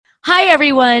Hi,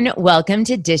 everyone. Welcome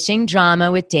to Dishing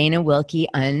Drama with Dana Wilkie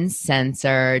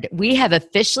Uncensored. We have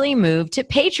officially moved to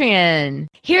Patreon.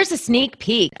 Here's a sneak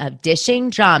peek of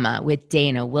Dishing Drama with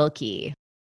Dana Wilkie.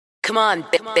 Come on,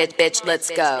 bitch,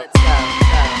 let's go.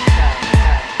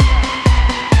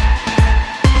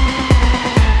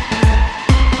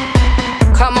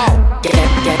 Come on, get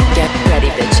ready,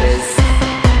 bitches.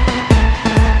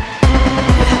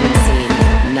 You haven't seen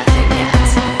nothing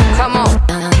yet. Come on.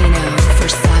 Valentino,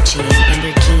 Versace,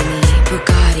 Lamborghini,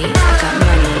 Bugatti. I got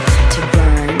money to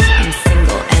burn. I'm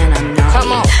single and I'm naughty.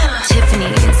 Come on.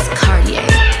 Tiffany's, Cartier,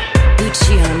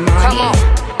 Gucci, Armani. Come on.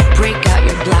 Break out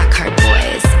your black card,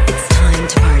 boys. It's time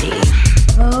to party.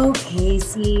 Oh,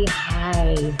 Casey,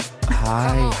 hi.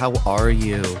 Hi, how are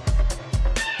you?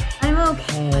 I'm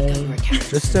okay.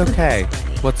 Just okay.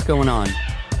 What's going on?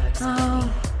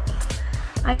 Oh,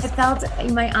 I felt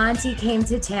my auntie came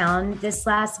to town this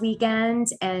last weekend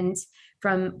and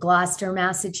from Gloucester,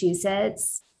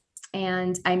 Massachusetts,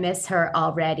 and I miss her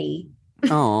already.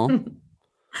 Oh,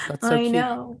 that's so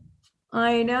cute.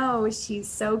 I know. She's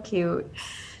so cute.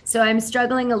 So I'm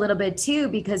struggling a little bit too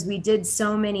because we did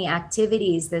so many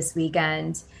activities this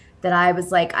weekend that I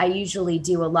was like, I usually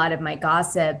do a lot of my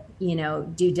gossip,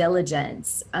 due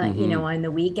diligence, on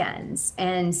the weekends.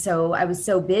 And so I was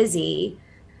so busy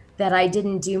that I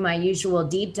didn't do my usual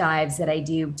deep dives that I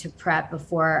do to prep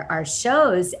before our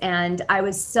shows. And I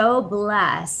was so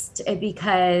blessed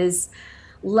because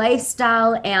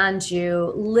Lifestyle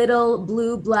Andrew, little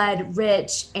blue blood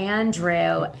rich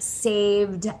Andrew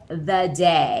saved the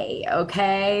day.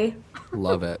 Okay.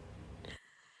 Love it.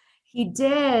 He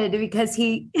did because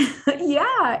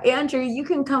yeah, Andrew, you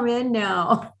can come in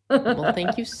now. Well,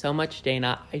 thank you so much,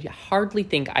 Dana. I hardly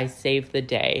think I saved the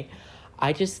day.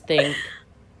 I just think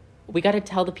we got to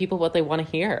tell the people what they want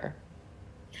to hear.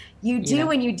 You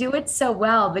do, and you do it so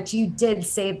well, but you did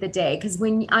save the day. Because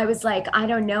when I was like, I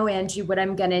don't know, Andrew, what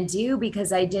I'm going to do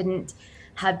because I didn't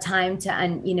have time to,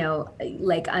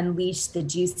 unleash the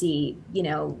juicy,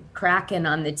 Kraken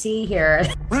on the tea here.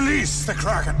 Release the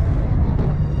Kraken.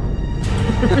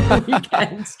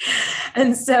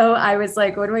 And so I was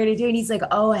like, what am I going to do? And he's like,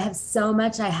 oh, I have so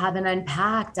much I haven't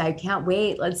unpacked. I can't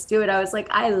wait. Let's do it. I was like,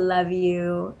 I love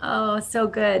you. Oh, so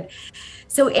good.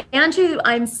 So Andrew,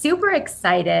 I'm super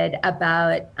excited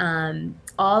about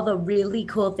all the really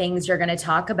cool things you're going to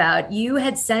talk about. You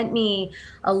had sent me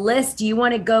a list. Do you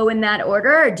want to go in that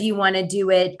order or do you want to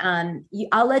do it?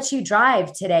 I'll let you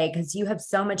drive today because you have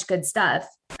so much good stuff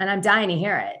and I'm dying to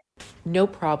hear it. No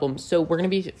problem. So we're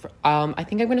going to be, I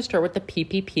think I'm going to start with the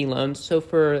PPP loans. So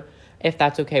if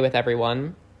that's okay with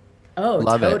everyone. Oh,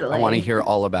 Love totally. it. I want to hear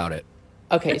all about it.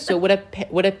 Okay, so what a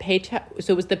paycheck.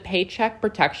 So it was the Paycheck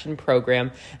Protection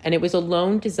Program, and it was a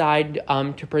loan designed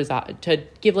to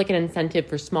give like an incentive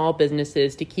for small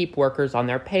businesses to keep workers on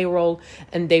their payroll,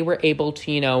 and they were able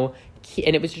to,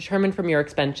 and it was determined from your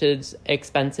expenses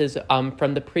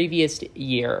from the previous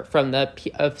year, from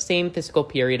the same fiscal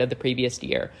period of the previous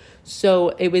year. So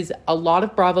it was a lot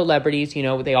of Bravo celebrities.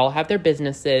 They all have their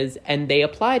businesses, and they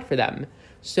applied for them.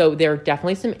 So there are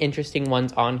definitely some interesting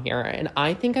ones on here. And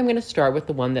I think I'm going to start with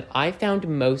the one that I found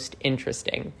most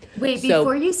interesting. Wait,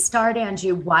 before you start,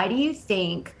 Andrew, why do you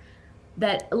think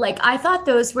that, I thought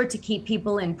those were to keep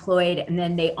people employed and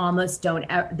then they almost don't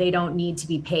need to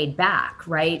be paid back,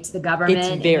 right? To the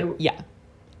government?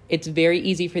 It's very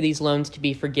easy for these loans to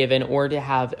be forgiven or they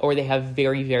have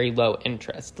very, very low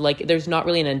interest. There's not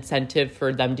really an incentive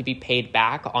for them to be paid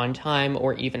back on time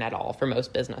or even at all for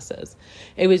most businesses.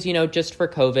 It was, just for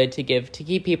COVID to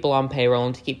keep people on payroll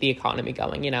and to keep the economy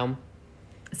going,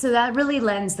 So that really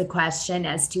lends the question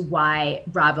as to why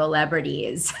Bravo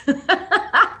celebrities,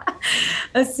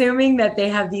 assuming that they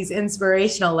have these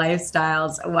inspirational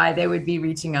lifestyles, why they would be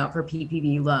reaching out for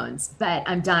PPP loans. But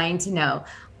I'm dying to know.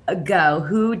 Go.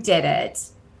 Who did it?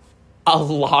 A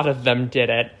lot of them did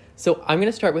it. So I'm going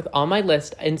to start with on my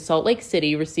list in Salt Lake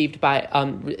City received by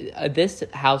this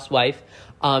housewife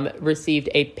received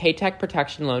a Paycheck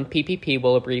Protection Loan, PPP,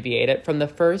 we'll abbreviate it, from the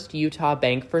First Utah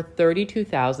Bank for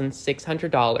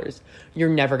 $32,600. You're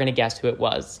never going to guess who it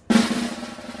was.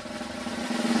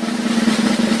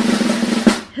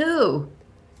 Who?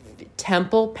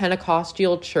 Temple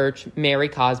Pentecostal Church, Mary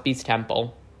Cosby's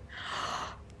Temple.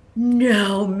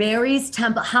 No, Mary's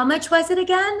Temple. How much was it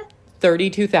again?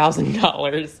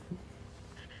 $32,000.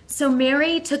 So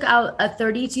Mary took out a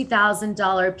 $32,000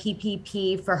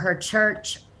 PPP for her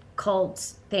church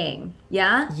cult thing.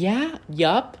 Yeah? Yeah.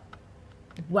 Yup.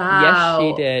 Wow. Yes,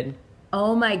 she did.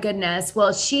 Oh my goodness.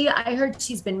 Well, I heard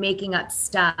she's been making up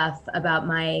stuff about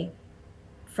my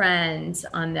friend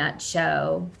on that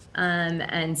show.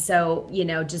 And so,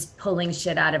 just pulling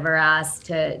shit out of her ass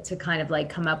to kind of like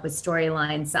come up with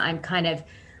storylines. So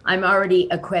I'm already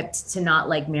equipped to not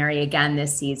like marry again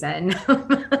this season.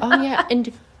 Oh yeah.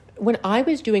 And when I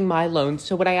was doing my loans,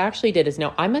 so what I actually did is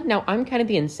I'm kind of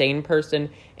the insane person.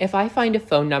 If I find a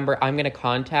phone number, I'm going to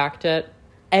contact it.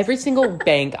 Every single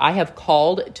bank I have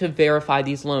called to verify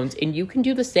these loans, and you can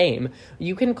do the same.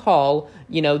 You can call,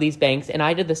 these banks, and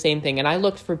I did the same thing. And I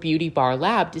looked for Beauty Bar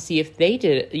Lab to see if they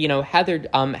did,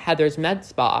 Heather's Med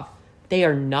Spa. They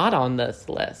are not on this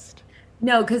list.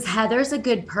 No, because Heather's a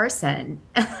good person.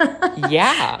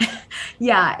 Yeah.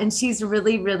 Yeah, and she's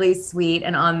really, really sweet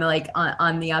and on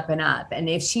the up and up. And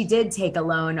if she did take a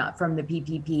loan from the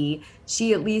PPP,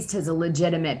 she at least has a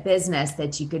legitimate business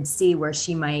that you could see where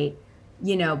she might,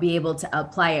 be able to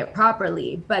apply it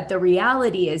properly. But the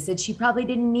reality is that she probably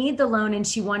didn't need the loan and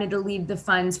she wanted to leave the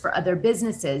funds for other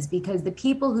businesses, because the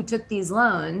people who took these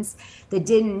loans that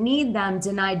didn't need them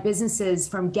denied businesses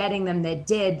from getting them that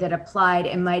did, that applied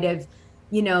and might have,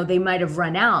 they might have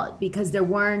run out because there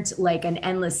weren't like an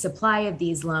endless supply of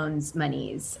these loans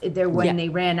monies. When they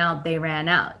ran out, they ran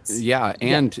out. Yeah,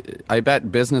 and I bet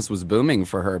business was booming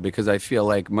for her, because I feel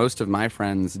like most of my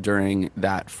friends during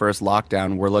that first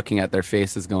lockdown were looking at their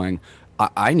faces going,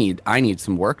 I need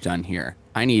some work done here.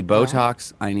 I need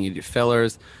Botox, I need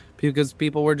fillers, because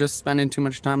people were just spending too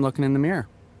much time looking in the mirror.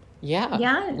 Yeah.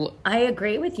 Yeah, I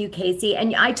agree with you, Casey.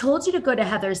 And I told you to go to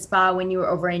Heather's Spa when you were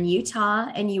over in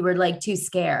Utah and you were like too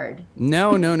scared.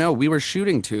 No. We were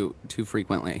shooting too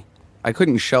frequently. I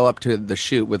couldn't show up to the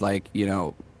shoot with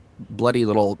bloody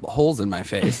little holes in my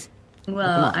face.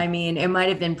 Well, I mean, it might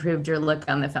have improved your look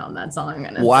on the film. That's all I'm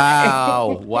going to say.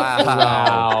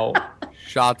 Wow.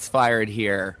 Shots fired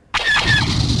here.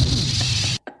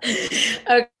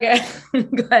 Okay.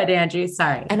 Go ahead, Andrew.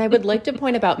 Sorry. And I would like to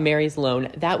point about Mary's loan.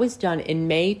 That was done in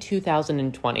May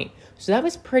 2020. So that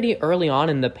was pretty early on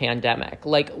in the pandemic.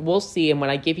 We'll see. And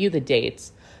when I give you the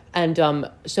dates. And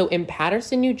so in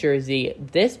Paterson, New Jersey,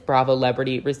 this Bravo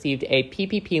celebrity received a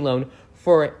PPP loan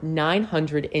for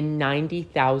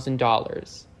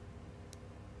 $990,000.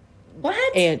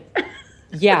 What? And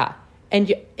yeah.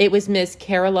 And it was Miss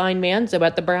Caroline Manzo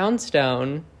at the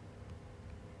Brownstone.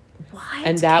 What?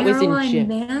 And that Caroline was in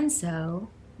Manzo?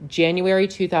 January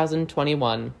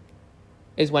 2021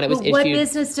 is when it was issued. What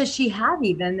business does she have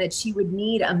even that she would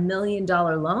need $1 million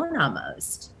loan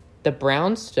almost? The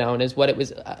Brownstone is what it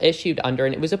was issued under,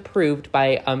 and it was approved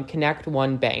by Connect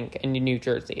One Bank in New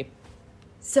Jersey.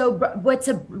 So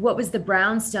what was the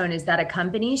Brownstone? Is that a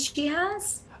company she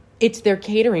has? It's their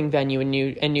catering venue in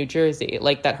New Jersey,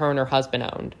 that her and her husband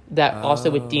owned. That also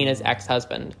with Dina's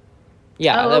ex-husband.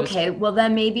 Yeah. Oh, okay. Well,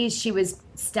 then maybe she was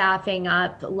staffing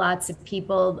up lots of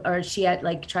people, or she had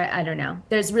I don't know.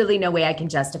 There's really no way I can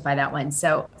justify that one.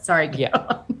 So sorry.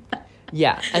 Yeah.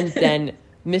 Yeah. And then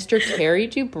Mr. Terry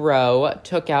Dubrow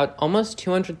took out almost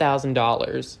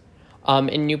 $200,000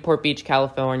 in Newport Beach,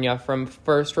 California from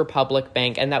First Republic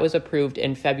Bank. And that was approved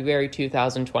in February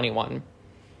 2021.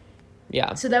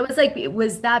 Yeah. So that was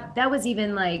that was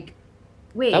even wait,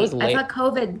 that was late. I thought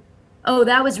COVID. Oh,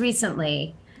 that was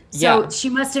recently. So she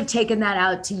must have taken that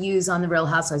out to use on the Real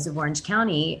Housewives of Orange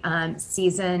County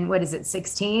season,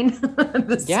 16?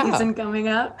 The season coming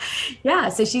up. Yeah,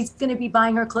 so she's going to be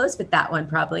buying her clothes with that one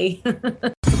probably.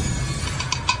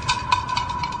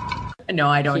 No,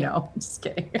 I don't know. I'm just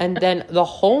kidding. And then the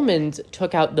Holmans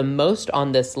took out the most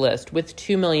on this list with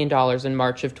 $2 million in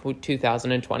March of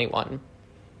 2021.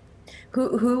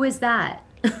 Who is that?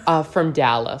 From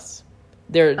Dallas.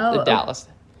 They're Dallas.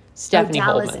 Stephanie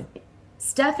Dallas. Holman.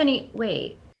 Stephanie,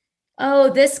 wait. Oh,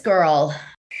 this girl.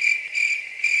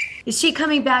 Is she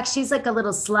coming back? She's like a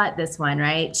little slut, this one,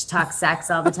 right? She talks sex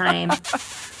all the time.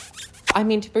 I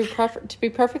mean, to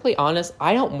be perfectly honest,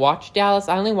 I don't watch Dallas.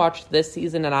 I only watched this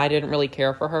season, and I didn't really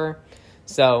care for her.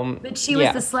 So, but she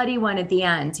was the slutty one at the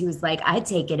end. He was like, "I'd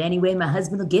take it anyway. My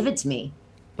husband will give it to me."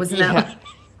 Wasn't that? Like...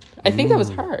 I think that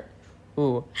was her.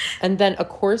 Ooh, and then of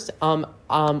course, Wait,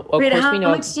 how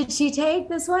much did she take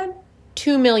this one?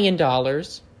 $2 million.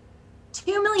 $2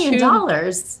 million?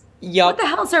 Yup. What the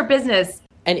hell's her business?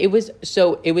 And it was,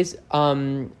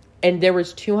 and there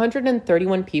was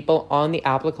 231 people on the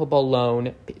applicable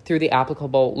loan through the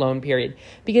applicable loan period,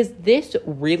 because this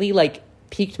really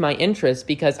piqued my interest,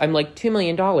 because I'm like, $2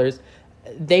 million.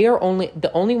 They are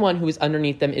the only one who is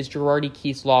underneath them is Girardi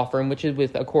Keese Law Firm, which is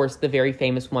with, of course, the very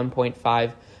famous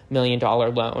 $1.5 million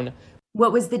loan.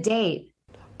 What was the date?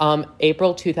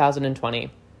 April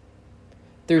 2020.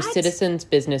 Through What? Citizens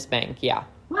Business Bank, yeah.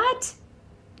 What?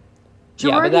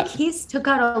 Yeah, Girardi Keese took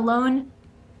out a loan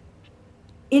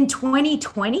in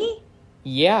 2020?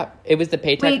 Yeah, it was the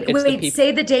Paycheck. Wait,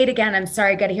 say the date again. I'm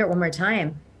sorry, I got to hear it one more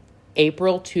time.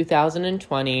 April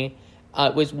 2020.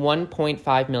 It was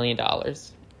 $1.5 million.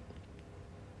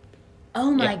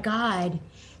 Oh my God.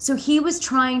 So he was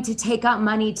trying to take out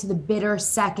money to the bitter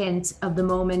second of the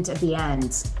moment of the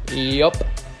end. Yup.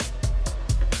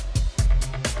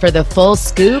 For the full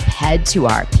scoop, head to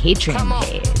our Patreon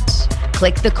page.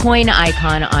 Click the coin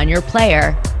icon on your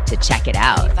player to check it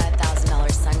out.